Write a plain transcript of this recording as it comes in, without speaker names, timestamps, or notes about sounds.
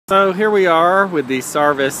So here we are with the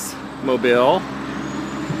Sarvis mobile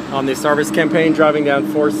on the Sarvis campaign, driving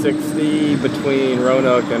down 460 between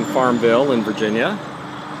Roanoke and Farmville in Virginia.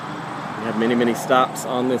 We had many stops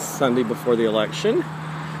on this Sunday before the election.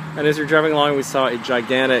 And as you're driving along, we saw a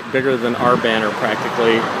gigantic, bigger than our banner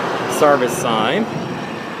practically, Sarvis sign.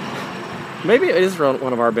 Maybe it is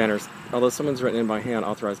one of our banners, although someone's written in by hand,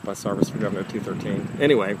 authorized by Sarvis for Governor 213.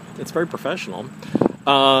 Anyway, it's very professional.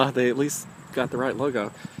 They at least got the right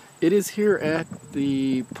logo. It is here at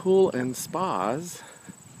the Pool and Spas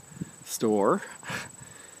store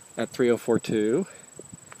at 3042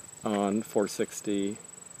 on 460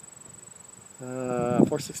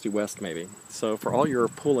 West maybe. So for all your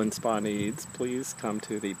pool and spa needs, please come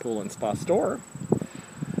to the Pool and Spa store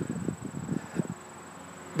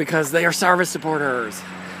because they are Sarvis supporters.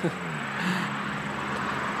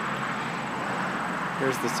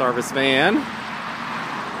 Here's the Sarvis van.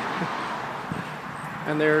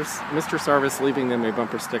 And there's Mr. Sarvis leaving them a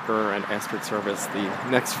bumper sticker and Astrid Sarvis, the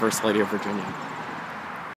next First Lady of Virginia.